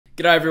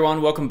G'day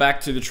everyone, welcome back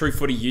to the True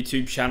Footy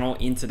YouTube channel.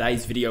 In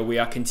today's video, we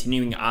are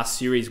continuing our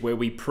series where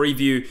we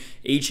preview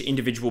each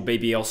individual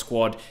BBL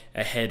squad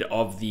ahead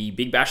of the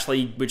Big Bash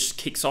League, which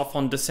kicks off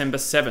on December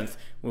 7th.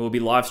 We will be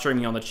live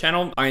streaming on the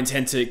channel. I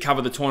intend to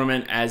cover the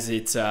tournament as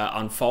it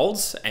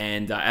unfolds,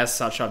 and as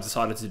such, I've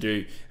decided to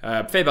do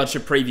a fair bunch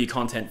of preview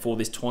content for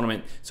this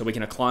tournament so we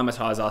can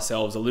acclimatise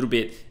ourselves a little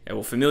bit,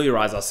 or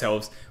familiarise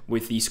ourselves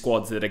with the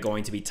squads that are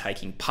going to be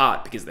taking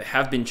part, because there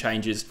have been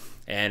changes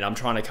and I'm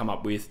trying to come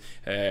up with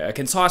a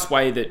concise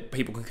way that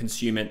people can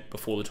consume it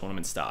before the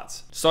tournament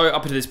starts. So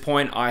up to this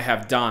point, I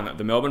have done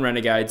the Melbourne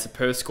Renegades, the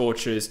Perth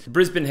Scorchers, the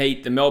Brisbane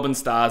Heat, the Melbourne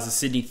Stars, the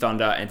Sydney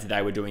Thunder, and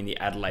today we're doing the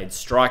Adelaide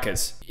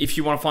Strikers. If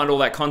you want to find all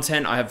that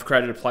content, I have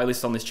created a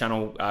playlist on this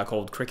channel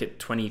called Cricket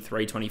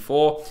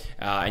 2324,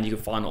 and you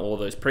can find all of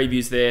those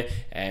previews there.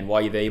 And while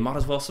you're there, you might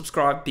as well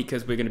subscribe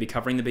because we're going to be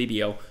covering the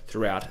BBL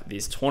throughout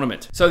this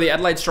tournament. So the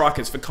Adelaide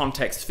Strikers, for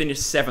context,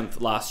 finished 7th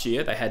last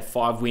year. They had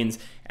 5 wins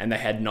and they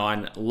had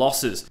 9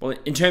 losses. Well,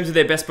 in terms of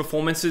their best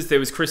performances, there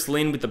was Chris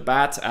Lynn with the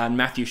bat and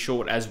Matthew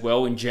Short as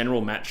well. In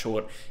general, Matt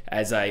Short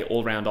as a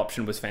all-round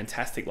option was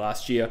fantastic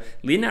last year.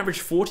 Lynn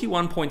averaged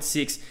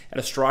 41.6 at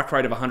a strike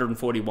rate of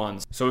 141.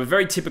 So a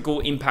very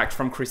typical impact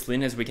from Chris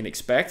Lynn, as we can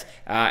expect.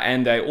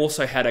 And they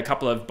also had a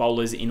couple of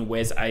bowlers in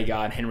Wes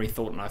Agar and Henry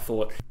Thornton, I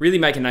thought, really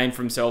make a name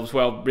for themselves,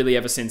 well, really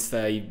ever since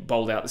they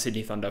bowled out the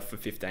Sydney Thunder for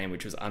 15,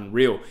 which was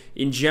unreal.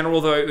 In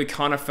general, though, it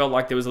kind of felt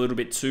like there was a little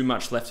bit too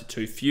much left to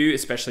too few,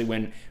 especially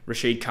when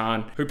Rashid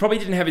Khan, who probably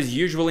didn't have his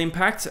usual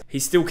impact, he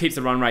still keeps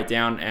the run rate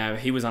down.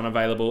 He was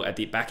unavailable at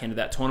the back end of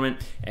that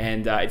tournament,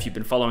 and if you've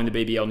been following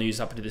the BBL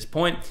news up to this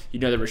point, you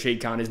know that Rashid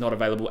Khan is not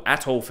available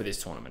at all for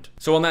this tournament.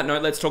 So on that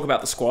note, let's talk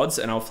about the squads,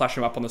 and I'll flash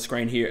them up on the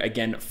screen here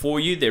again for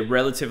you. They're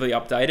relatively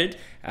updated,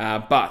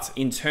 but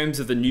in terms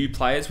of the new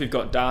players, we've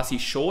got Darcy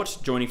Short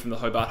joining from the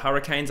Hobart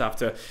Hurricanes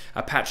after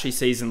a patchy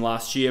season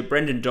last year.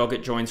 Brendan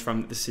Doggett joins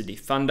from the Sydney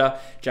Thunder.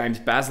 James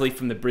Basley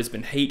from the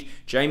Brisbane Heat.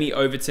 Jamie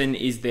Overton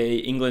is their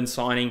England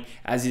signing,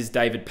 as is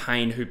David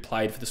Payne, who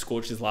played for the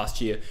Scorchers last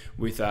year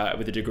with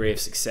a degree of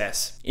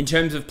success. In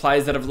terms of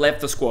players that have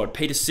left the squad,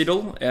 Peter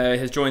Siddle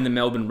has joined the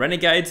Melbourne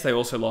Renegades. They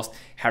also lost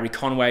Harry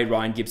Conway,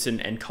 Ryan Gibson,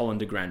 and Colin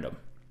de Grandin.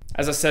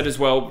 As I said as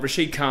well,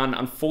 Rashid Khan,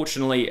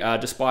 unfortunately,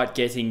 despite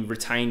getting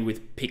retained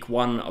with pick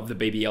 1 of the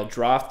BBL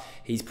draft,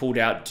 he's pulled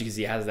out because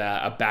he has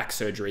a back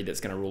surgery that's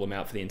going to rule him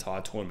out for the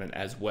entire tournament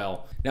as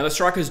well. Now, the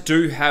Strikers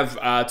do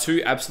have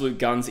 2 absolute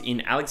guns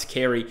in Alex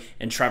Carey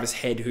and Travis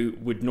Head, who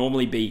would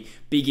normally be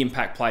big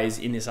impact players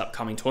in this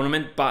upcoming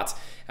tournament, but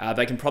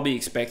they can probably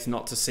expect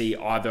not to see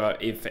either,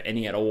 if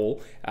any at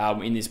all,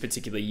 in this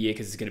particular year,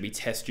 because it's going to be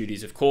test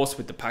duties, of course,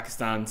 with the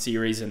Pakistan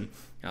series, and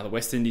the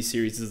West Indies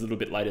series is a little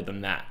bit later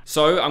than that.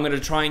 So I'm going to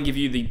try and give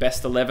you the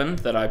best 11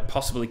 that I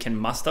possibly can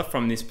muster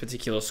from this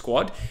particular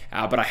squad,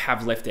 but I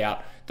have left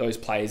out those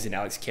players in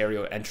Alex Carey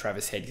and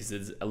Travis Head because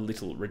it's a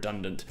little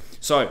redundant.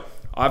 So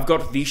I've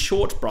got the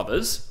Short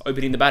brothers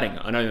opening the batting.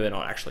 I know they're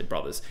not actually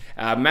brothers.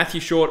 Matthew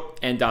Short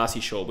and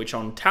Darcy Short, which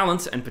on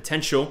talent and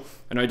potential,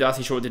 I know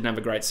Darcy Short didn't have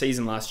a great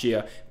season last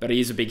year, but he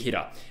is a big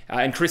hitter.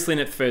 And Chris Lynn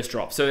at first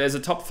drop. So as a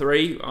top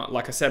 3,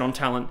 like I said, on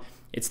talent,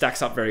 it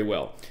stacks up very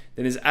well.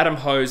 Then there's Adam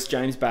Hose,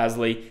 James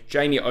Basley,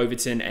 Jamie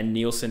Overton, and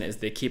Nielsen as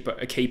their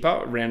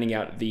keeper, rounding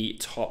out the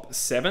top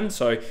 7.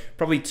 So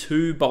probably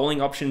 2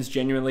 bowling options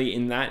genuinely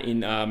in that,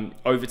 in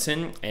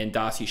Overton and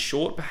Darcy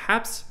Short,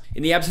 perhaps.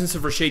 In the absence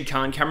of Rashid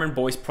Khan, Cameron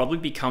Boyce probably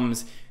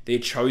becomes their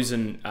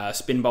chosen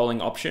spin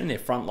bowling option, their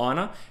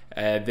frontliner.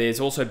 There's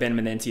also Ben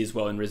Menenti as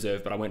well in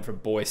reserve, but I went for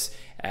Boyce.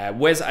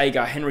 Wes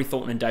Agar, Henry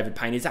Thornton, and David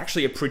Payne is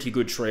actually a pretty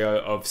good trio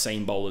of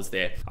seam bowlers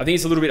there. I think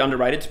it's a little bit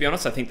underrated, to be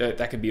honest. I think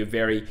that could be a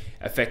very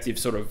effective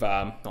sort of,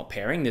 not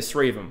pairing, there's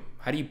 3 of them.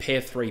 How do you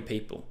pair 3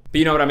 people? But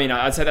you know what I mean?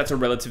 I'd say that's a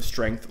relative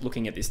strength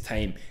looking at this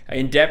team.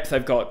 In depth,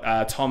 they've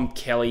got Tom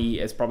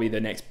Kelly as probably the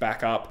next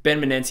backup. Ben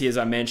Menenti, as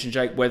I mentioned,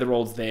 Jake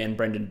Weatherall's there, and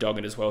Brendan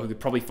Doggett as well, who could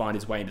probably find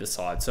his way into the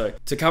side. So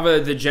to cover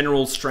the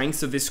general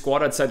strengths of this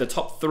squad, I'd say the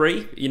top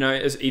 3, you know,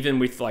 even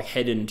with like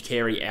Head and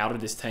Carey out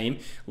of this team,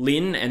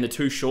 Lynn and the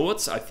 2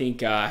 Shorts, I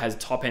think has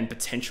top end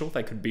potential.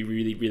 They could be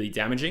really, really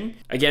damaging.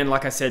 Again,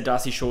 like I said,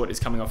 Darcy Short is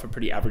coming off a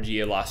pretty average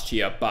year last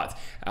year, but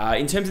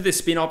in terms of their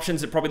spin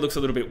options, it probably looks a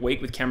little bit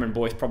weak with Cameron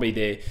Boyce, probably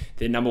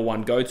their number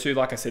 1 go-to.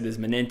 Like I said, there's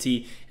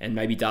Menenti and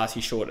maybe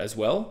Darcy Short as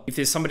well. If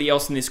there's somebody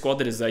else in this squad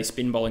that is a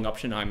spin bowling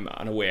option, I'm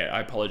unaware.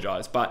 I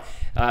apologize. But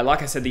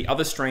like I said, the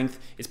other strength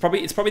is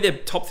probably their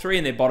top 3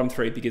 and their bottom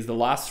 3, because the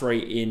last 3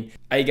 in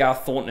Agar,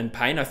 Thornton, and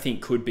Payne, I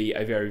think could be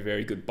a very,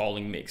 very good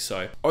bowling mix.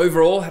 So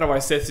overall, how do I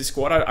assess this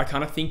squad? I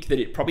kind of think that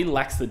it probably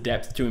lacks the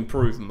depth to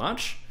improve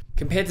much.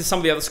 Compared to some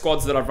of the other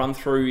squads that I've run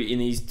through in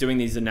doing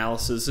these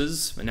analyses,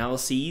 is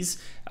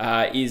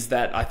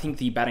that I think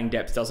the batting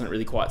depth doesn't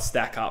really quite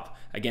stack up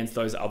against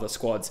those other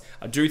squads.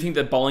 I do think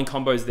that bowling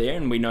combo's there,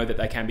 and we know that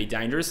they can be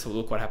dangerous. So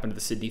look what happened to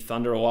the Sydney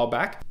Thunder a while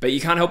back. But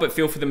you can't help but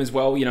feel for them as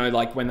well. You know,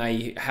 like when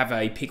they have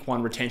a pick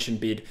 1 retention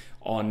bid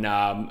on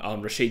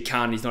Rashid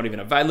Khan, he's not even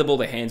available.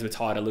 Their hands were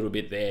tied a little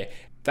bit there.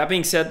 That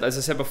being said, as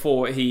I said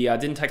before, he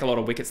didn't take a lot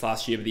of wickets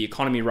last year, but the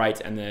economy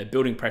rate and the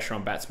building pressure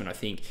on batsmen, I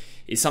think,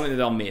 is something that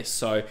they'll miss.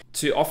 So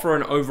to offer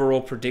an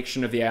overall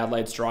prediction of the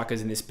Adelaide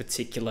Strikers in this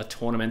particular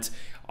tournament,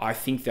 I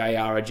think they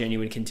are a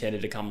genuine contender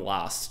to come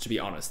last, to be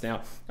honest.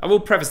 Now, I will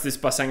preface this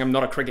by saying I'm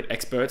not a cricket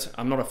expert.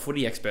 I'm not a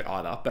footy expert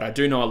either, but I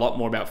do know a lot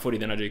more about footy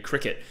than I do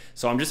cricket.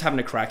 So I'm just having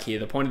a crack here.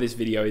 The point of this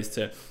video is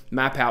to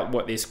map out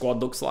what their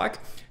squad looks like.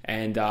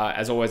 And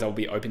as always, I'll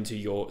be open to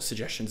your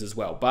suggestions as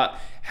well. But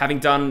having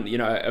done,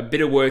 a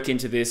bit of work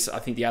into this, I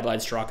think the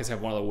Adelaide Strikers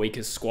have one of the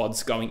weakest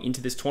squads going into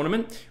this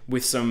tournament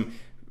with some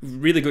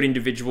really good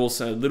individuals.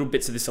 So little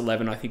bits of this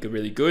 11 I think are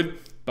really good,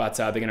 but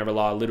they're going to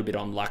rely a little bit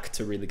on luck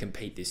to really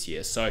compete this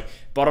year. So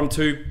bottom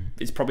 2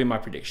 is probably my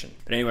prediction.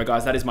 But anyway,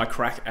 guys, that is my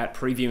crack at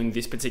previewing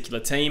this particular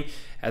team.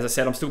 As I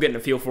said, I'm still getting a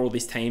feel for all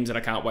these teams, and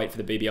I can't wait for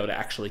the BBL to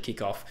actually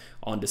kick off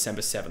on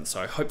December 7th.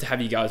 So I hope to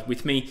have you guys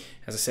with me.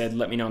 As I said,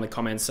 let me know in the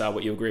comments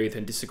what you agree with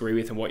and disagree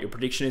with and what your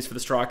prediction is for the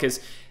Strikers.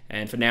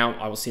 And for now,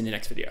 I will see you in the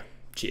next video.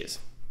 Cheers.